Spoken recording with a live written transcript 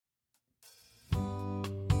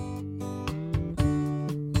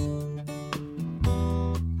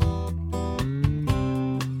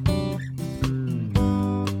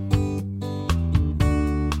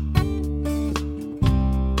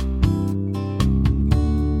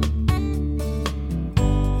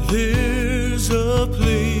There's a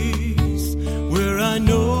place where I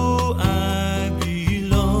know I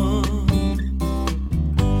belong,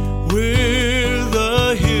 where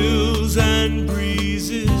the hills and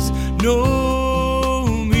breezes know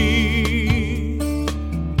me,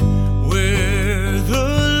 where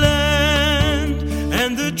the land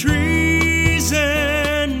and the trees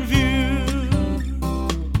and view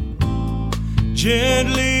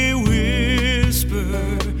gently whisper,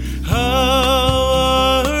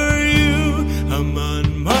 how are you? I'm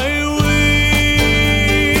on my way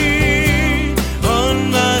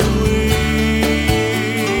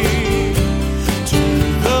to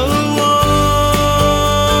the one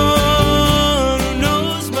who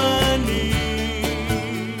knows my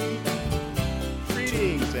name.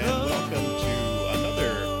 Greetings and welcome to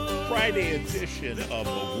another Friday edition of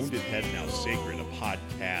A Wounded Head Now Sacred, a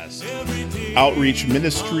podcast outreach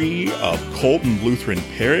ministry of Colton Lutheran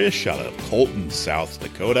Parish out of Colton, South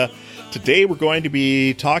Dakota. Today we're going to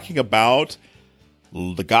be talking about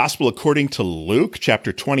the Gospel according to Luke,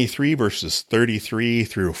 chapter 23, verses 33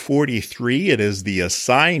 through 43. It is the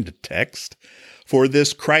assigned text for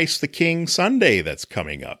this Christ the King Sunday that's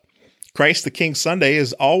coming up. Christ the King Sunday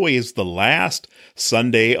is always the last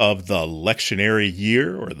Sunday of the lectionary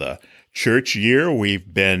year or the church year.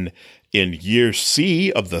 We've been in year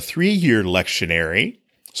C of the 3-year lectionary.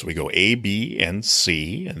 So we go A, B, and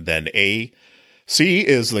C, and then A. C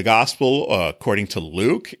is the Gospel according to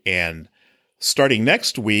Luke, and starting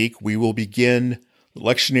next week, we will begin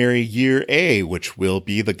lectionary year A, which will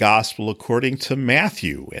be the Gospel according to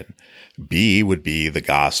Matthew, and B would be the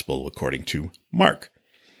Gospel according to Mark.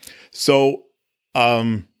 So,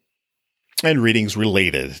 and readings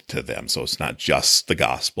related to them. So it's not just the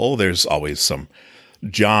Gospel. There's always some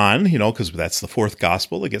John, because that's the fourth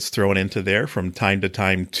Gospel that gets thrown into there from time to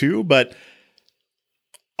time too. But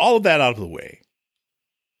all of that out of the way.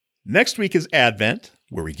 Next week is Advent,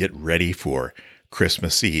 where we get ready for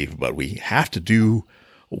Christmas Eve. But we have to do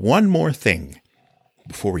one more thing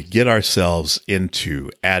before we get ourselves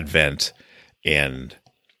into Advent. And,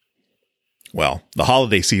 well, the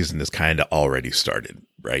holiday season is kind of already started,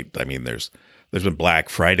 right? I mean, there's been Black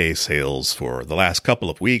Friday sales for the last couple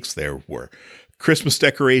of weeks. There were Christmas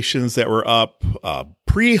decorations that were up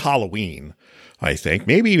pre-Halloween, I think.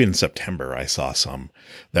 Maybe even in September, I saw some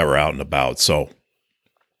that were out and about. So,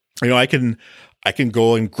 I can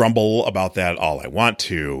go and grumble about that all I want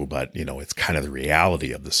to, but, it's kind of the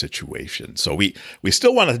reality of the situation. So we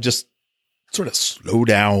still want to just sort of slow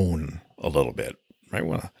down a little bit, right? We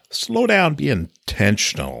want to slow down, be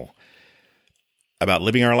intentional about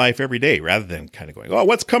living our life every day rather than kind of going, oh,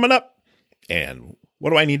 what's coming up? And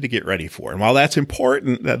what do I need to get ready for? And while that's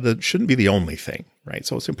important, that shouldn't be the only thing, right?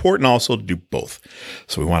 So it's important also to do both.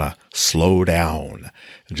 So we want to slow down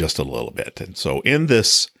just a little bit. And so in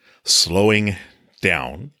this slowing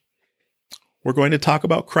down, we're going to talk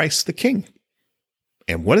about Christ the King.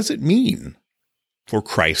 And what does it mean for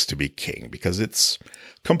Christ to be king? Because it's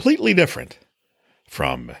completely different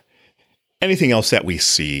from anything else that we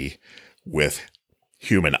see with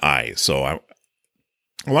human eyes. So I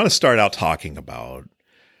want to start out talking about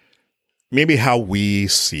maybe how we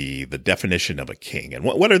see the definition of a king and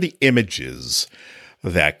what are the images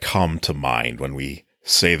that come to mind when we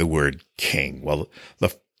say the word king. Well,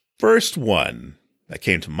 the first one that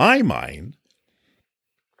came to my mind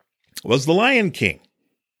was The Lion King,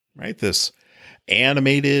 right? This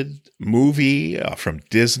animated movie from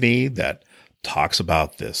Disney that talks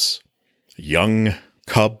about this young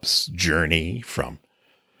cub's journey from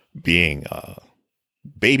being a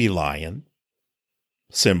baby lion,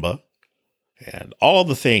 Simba, and all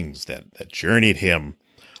the things that journeyed him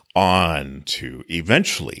on to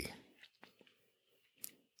eventually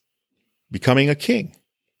becoming a king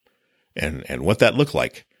and what that looked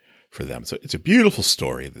like for them. So it's a beautiful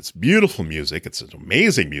story. It's beautiful music. It's an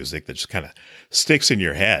amazing music that just kind of sticks in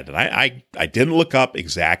your head. And I didn't look up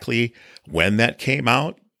exactly when that came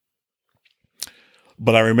out,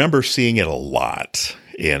 but I remember seeing it a lot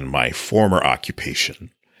in my former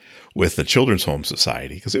occupation with the Children's Home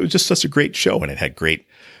Society because it was just such a great show and it had great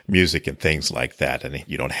music and things like that. And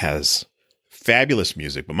it has fabulous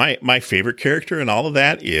music. But my favorite character in all of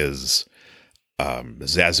that is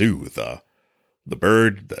Zazu, the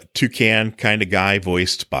bird, the toucan kind of guy,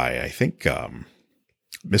 voiced by, I think,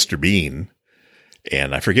 Mr. Bean.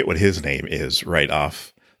 And I forget what his name is right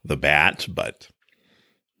off the bat, but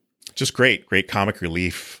just great comic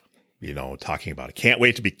relief, talking about it. Can't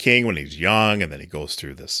wait to be king when he's young. And then he goes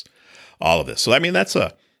through all of this. So, I mean, that's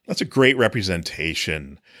a great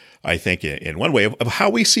representation, I think, in one way of how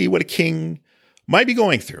we see what a king might be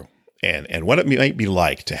going through and what it might be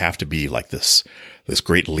like to have to be like this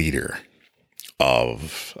great leader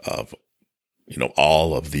of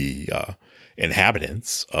all of the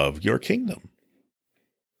inhabitants of your kingdom.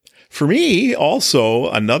 For me, also,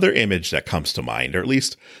 another image that comes to mind, or at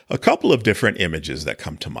least a couple of different images that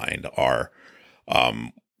come to mind, are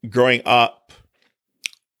growing up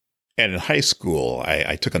and in high school,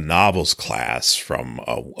 I took a novels class from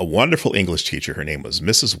a wonderful English teacher. Her name was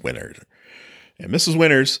Mrs. Winters. And Mrs.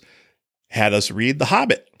 Winters had us read The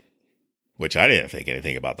Hobbit, which I didn't think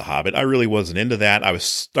anything about The Hobbit. I really wasn't into that. I was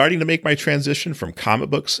starting to make my transition from comic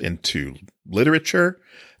books into literature.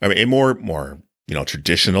 I mean, more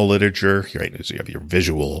traditional literature, right? So you have your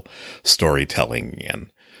visual storytelling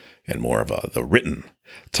and more of the written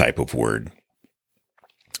type of word.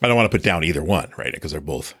 I don't want to put down either one, right? Because they're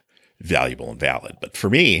both valuable and valid. But for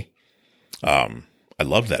me, I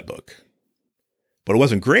loved that book. But it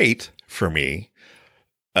wasn't great for me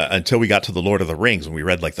until we got to The Lord of the Rings, when we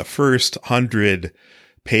read like the first 100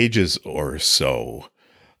 pages or so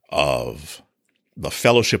of the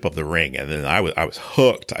Fellowship of the Ring. And then I was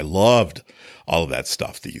hooked. I loved all of that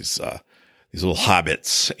stuff. These little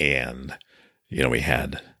hobbits, and, we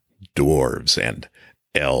had dwarves and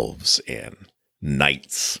elves and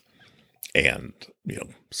knights and,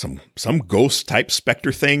 some ghost type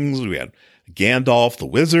specter things. We had Gandalf the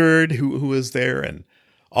wizard who was there, and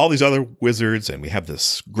all these other wizards. And we have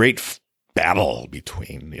this great battle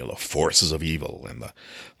between, the forces of evil and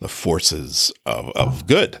the forces of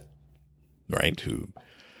good, right?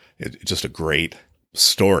 It's just a great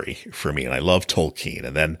story for me. And I love Tolkien.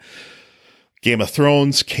 And then Game of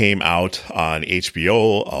Thrones came out on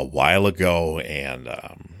HBO a while ago, and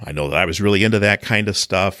I know that I was really into that kind of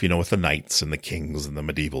stuff, with the knights and the kings and the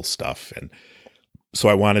medieval stuff. And so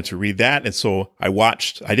I wanted to read that. And so I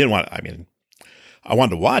wanted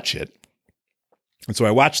to watch it. And so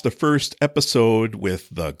I watched the first episode with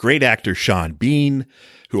the great actor Sean Bean,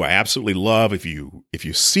 who I absolutely love. If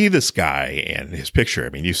you see this guy and his picture,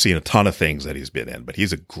 you've seen a ton of things that he's been in, but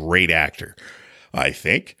he's a great actor, I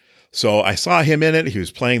think. So I saw him in it. He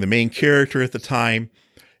was playing the main character at the time,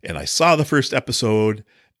 and I saw the first episode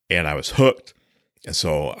and I was hooked. And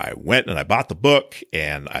so I went and I bought the book,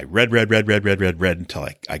 and I read until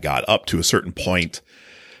I got up to a certain point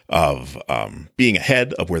of being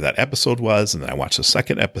ahead of where that episode was. And then I watched the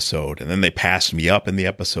second episode, and then they passed me up in the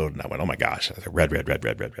episode, and I went, oh my gosh, I read.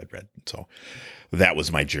 So that was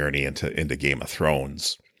my journey into Game of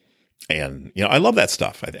Thrones. And, I love that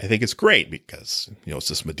stuff. I think it's great because, it's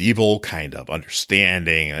this medieval kind of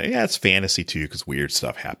understanding. Yeah, it's fantasy too, because weird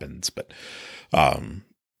stuff happens. But,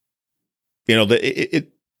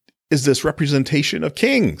 it is this representation of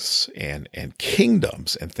kings and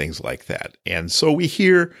kingdoms and things like that. And so we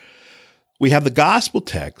have the gospel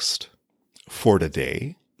text for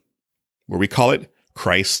today, where we call it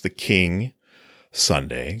Christ the King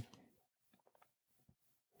Sunday.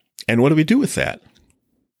 And what do we do with that?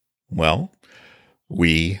 Well,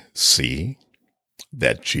 we see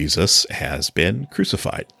that Jesus has been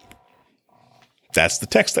crucified. That's the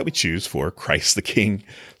text that we choose for Christ the King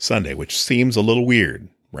Sunday, which seems a little weird,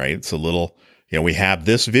 right? It's a little, we have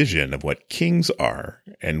this vision of what kings are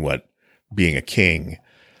and what being a king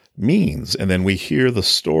means. And then we hear the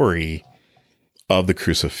story of the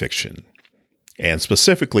crucifixion, and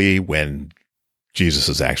specifically when Jesus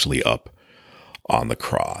is actually up on the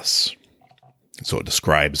cross. So it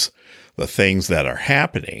describes the things that are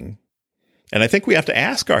happening. And I think we have to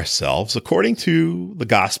ask ourselves, according to the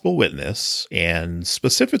gospel witness, and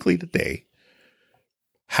specifically today,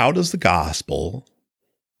 how does the gospel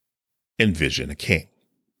envision a king?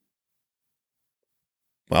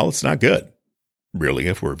 Well, it's not good, really,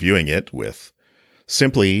 if we're viewing it with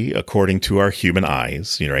simply according to our human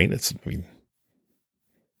eyes, right?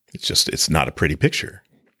 It's not a pretty picture.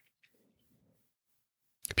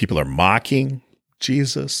 People are mocking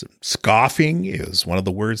Jesus. Scoffing is one of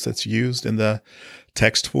the words that's used in the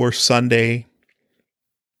text for Sunday.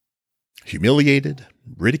 Humiliated,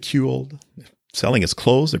 ridiculed, selling his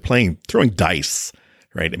clothes. They're throwing dice,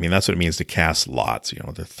 right? That's what it means to cast lots.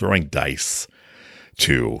 They're throwing dice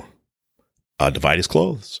to divide his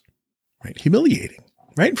clothes, right? Humiliating,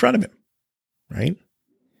 right in front of him, right?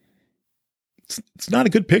 It's not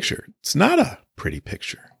a good picture. It's not a pretty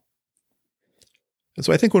picture. And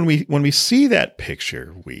so I think when we see that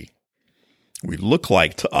picture, we look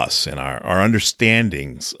like to us and our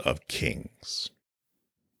understandings of kings.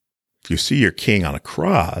 If you see your king on a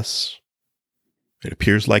cross, it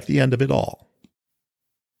appears like the end of it all.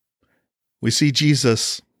 We see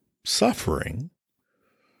Jesus suffering,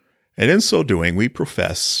 and in so doing, we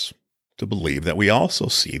profess to believe that we also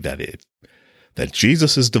see that that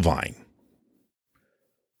Jesus is divine,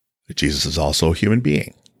 that Jesus is also a human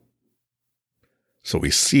being. So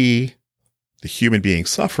we see the human being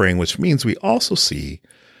suffering, which means we also see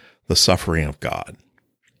the suffering of God,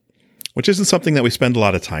 which isn't something that we spend a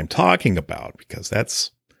lot of time talking about because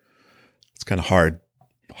it's kind of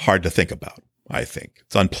hard to think about, I think.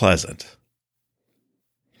 It's unpleasant.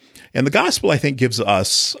 And the gospel, I think, gives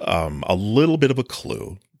us a little bit of a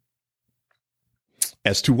clue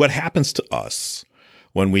as to what happens to us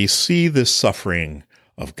when we see this suffering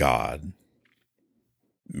of God,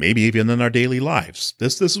 maybe even in our daily lives.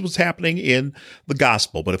 This is what's happening in the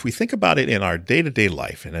gospel. But if we think about it in our day-to-day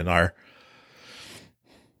life and in our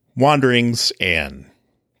wanderings and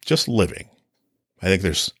just living, I think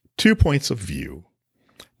there's 2 points of view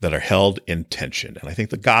that are held in tension. And I think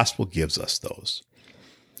the gospel gives us those.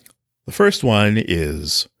 The first one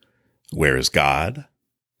is, where is God?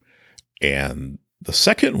 And the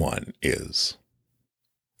second one is,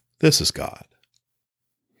 this is God.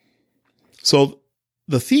 So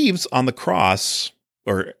the thieves on the cross,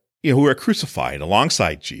 or who are crucified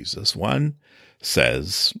alongside Jesus, one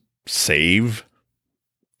says, save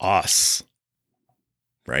us,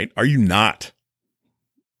 right? Are you not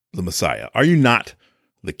the Messiah? Are you not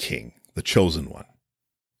the King, the chosen one?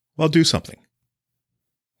 Well, do something.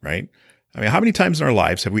 Right? I mean, how many times in our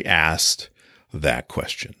lives have we asked that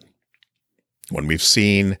question when we've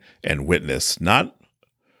seen and witnessed not,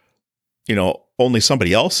 only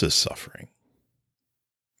somebody else's suffering,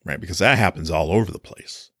 right? Because that happens all over the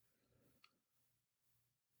place.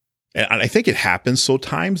 And I think it happens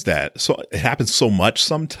it happens so much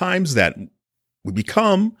sometimes that we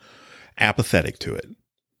become apathetic to it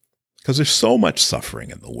because there's so much suffering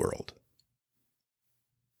in the world.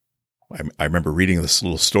 I remember reading this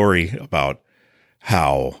little story about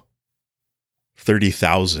how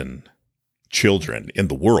 30,000 children in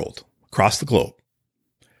the world across the globe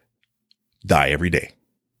die every day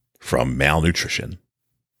from malnutrition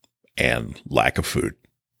and lack of food.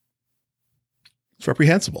 It's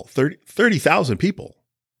reprehensible. 30,000 people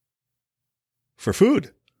for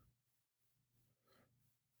food.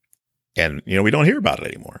 And, we don't hear about it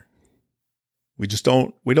anymore. We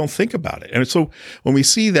don't think about it. And so when we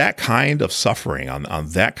see that kind of suffering on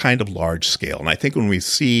that kind of large scale, and I think when we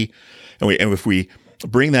see, and if we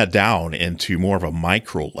bring that down into more of a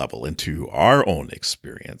micro level, into our own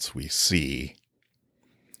experience, we see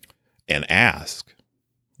and ask,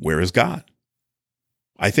 where is God?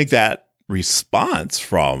 I think that response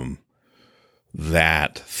from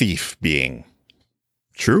that thief being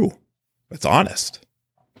true, it's honest,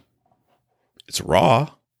 it's raw,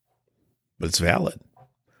 but it's valid.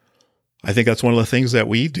 I think that's one of the things that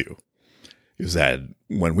we do, is that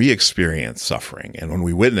when we experience suffering and when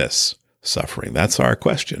we witness suffering, that's our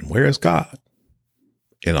question. Where is God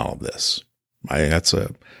in all of this? It's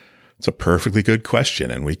a perfectly good question.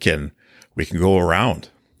 And we can go around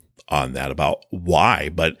on that about why,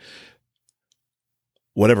 but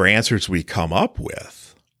whatever answers we come up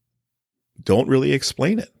with don't really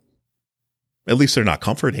explain it. At least they're not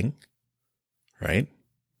comforting, right?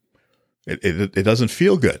 It doesn't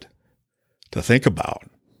feel good to think about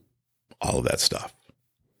all of that stuff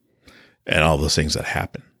and all those things that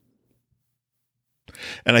happen.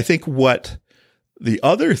 And I think what the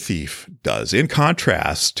other thief does, in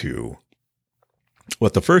contrast to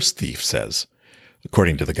what the first thief says,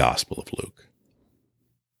 according to the Gospel of Luke,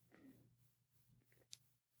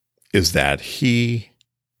 is that he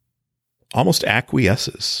almost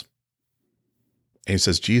acquiesces. And he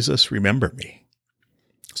says, Jesus, remember me.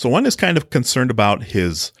 So one is kind of concerned about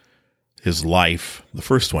his life. The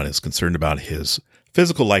first one is concerned about his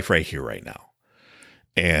physical life right here, right now.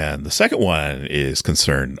 And the second one is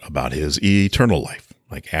concerned about his eternal life,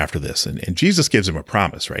 like after this. And Jesus gives him a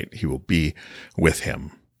promise, right? He will be with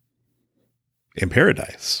him in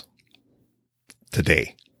paradise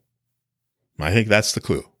today. I think that's the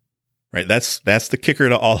clue, right? That's the kicker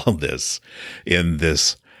to all of this in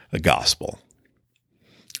this gospel,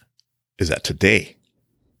 is that today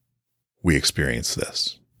we experience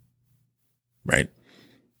this, right?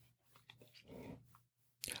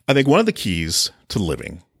 I think one of the keys to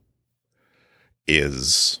living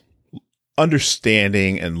is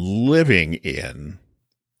understanding and living in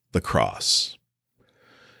the cross,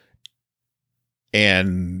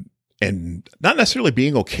 and not necessarily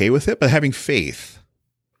being okay with it, but having faith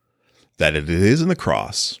that it is in the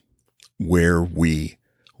cross where we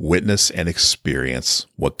witness and experience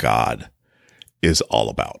what God is all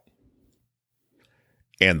about.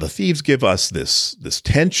 And the thieves give us this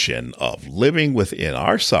tension of living within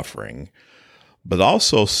our suffering, but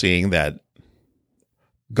also seeing that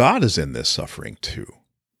God is in this suffering too.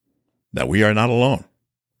 that we are not alone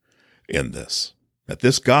in this, that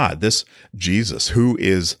this God, this Jesus, who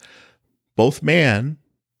is both man,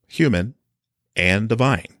 human, and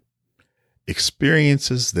divine,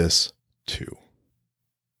 experiences this too.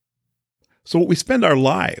 So we spend our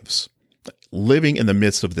lives living in the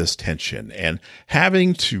midst of this tension and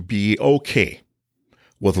having to be okay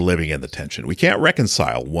with living in the tension. We can't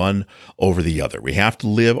reconcile one over the other. We have to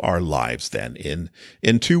live our lives then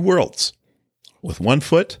in two worlds, with one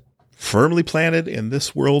foot firmly planted in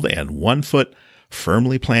this world and one foot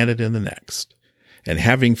firmly planted in the next. And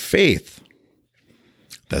having faith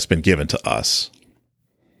that's been given to us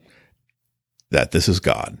that this is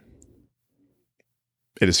God.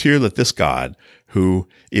 It is here that this God who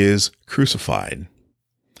is crucified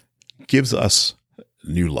gives us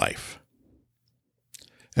new life.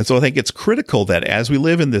 And so I think it's critical that as we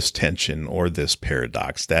live in this tension or this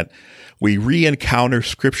paradox, that we re-encounter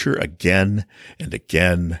Scripture again and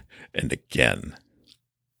again and again.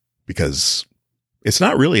 Because it's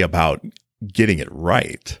not really about getting it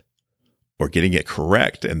right or getting it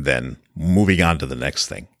correct and then moving on to the next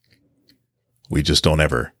thing. We just don't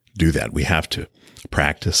ever do that. We have to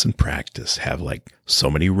practice and practice, have like so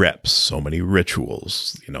many reps, so many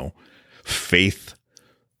rituals, faith,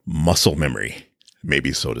 muscle memory,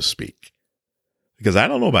 maybe so to speak. Because I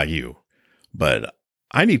don't know about you, but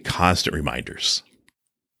I need constant reminders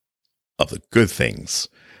of the good things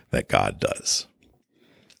that God does.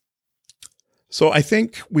 So I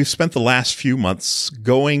think we've spent the last few months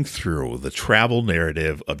going through the travel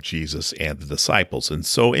narrative of Jesus and the disciples. And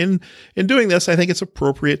so in doing this, I think it's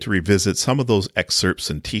appropriate to revisit some of those excerpts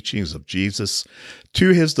and teachings of Jesus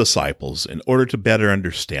to his disciples in order to better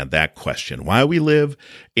understand that question, why we live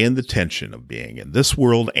in the tension of being in this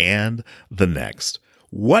world and the next.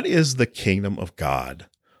 What is the kingdom of God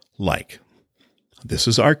like? This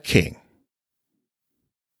is our King,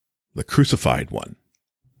 the crucified one.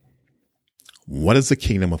 What is the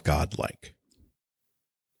kingdom of God like?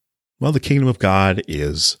 Well, the kingdom of God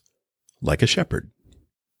is like a shepherd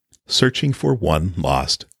searching for one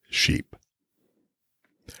lost sheep.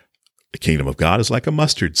 The kingdom of God is like a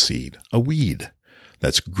mustard seed, a weed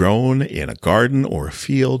that's grown in a garden or a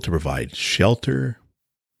field to provide shelter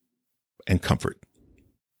and comfort.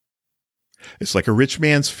 It's like a rich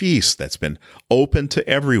man's feast that's been open to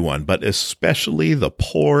everyone, but especially the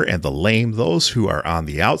poor and the lame, those who are on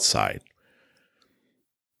the outside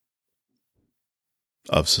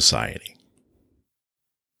of society.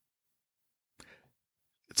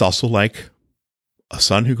 It's also like a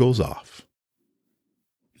son who goes off.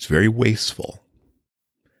 It's very wasteful.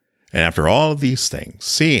 And after all of these things,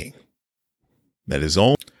 seeing that his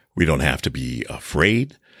own, we don't have to be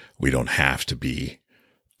afraid. We don't have to be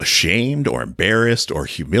ashamed or embarrassed or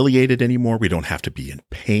humiliated anymore. We don't have to be in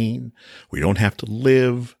pain. We don't have to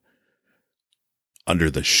live under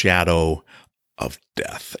the shadow of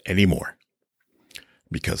death anymore.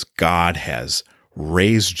 Because God has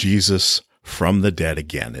raised Jesus from the dead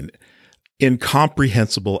again, an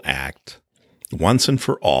incomprehensible act, once and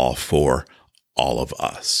for all of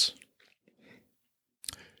us.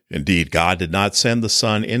 Indeed, God did not send the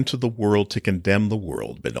Son into the world to condemn the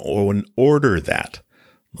world, but in order that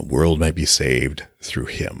the world might be saved through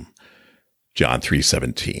him. John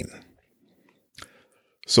 3:17.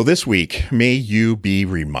 So this week, may you be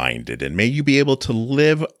reminded and may you be able to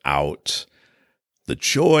live out the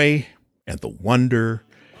joy and the wonder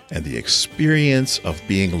and the experience of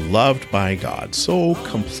being loved by God so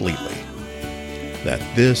completely that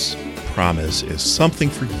this promise is something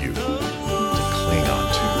for you to cling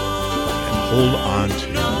on to and hold on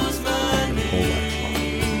to your whole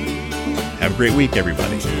life long. Have a great week,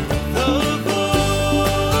 everybody. The voice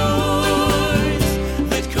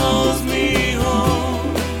that calls me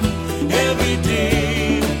home every day.